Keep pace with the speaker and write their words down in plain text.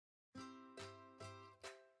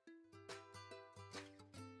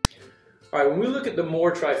All right, when we look at the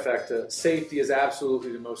More Trifecta, safety is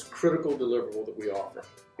absolutely the most critical deliverable that we offer.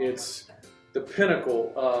 It's the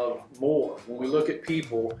pinnacle of more. When we look at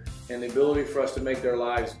people and the ability for us to make their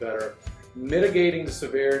lives better, mitigating the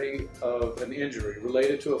severity of an injury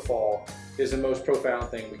related to a fall is the most profound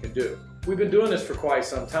thing we can do. We've been doing this for quite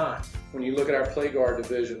some time. When you look at our PlayGuard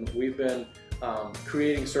division, we've been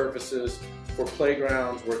creating surfaces for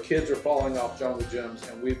playgrounds where kids are falling off jungle gyms,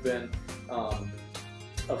 and we've been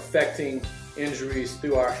affecting injuries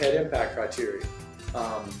through our head impact criteria.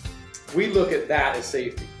 We look at that as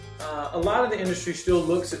safety. A lot of the industry still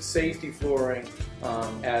looks at safety flooring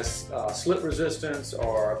as slip resistance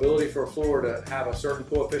or ability for a floor to have a certain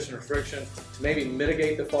coefficient of friction to maybe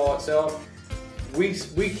mitigate the fall itself.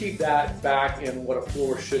 We keep that back in what a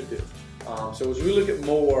floor should do. So as we look at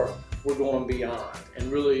more, we're going beyond and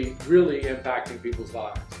really impacting people's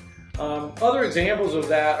lives. Other examples of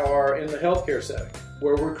that are in the healthcare setting,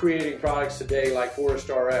 where we're creating products today like Forest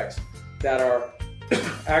RX that are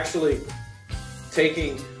actually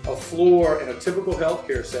taking a floor in a typical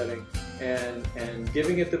healthcare setting and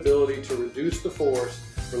giving it the ability to reduce the force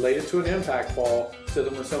related to an impact fall, so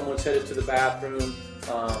that when someone's headed to the bathroom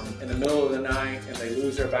in the middle of the night and they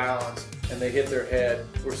lose their balance and they hit their head,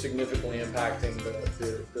 we're significantly impacting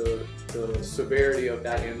the severity of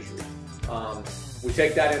that injury. We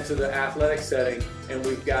take that into the athletic setting, and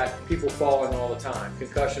we've got people falling all the time.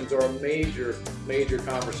 Concussions are a major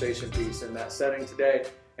conversation piece in that setting today,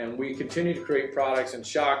 and we continue to create products in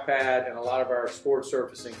shock pad and a lot of our sports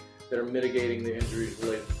surfacing that are mitigating the injuries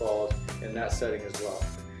related to falls in that setting as well.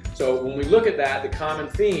 So when we look at that, the common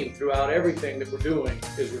theme throughout everything that we're doing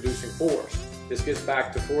is reducing force. This gets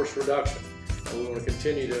back to force reduction, and we want to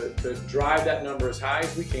continue to drive that number as high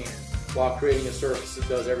as we can while creating a surface that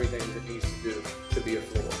does everything that it needs to do to be a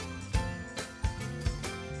floor.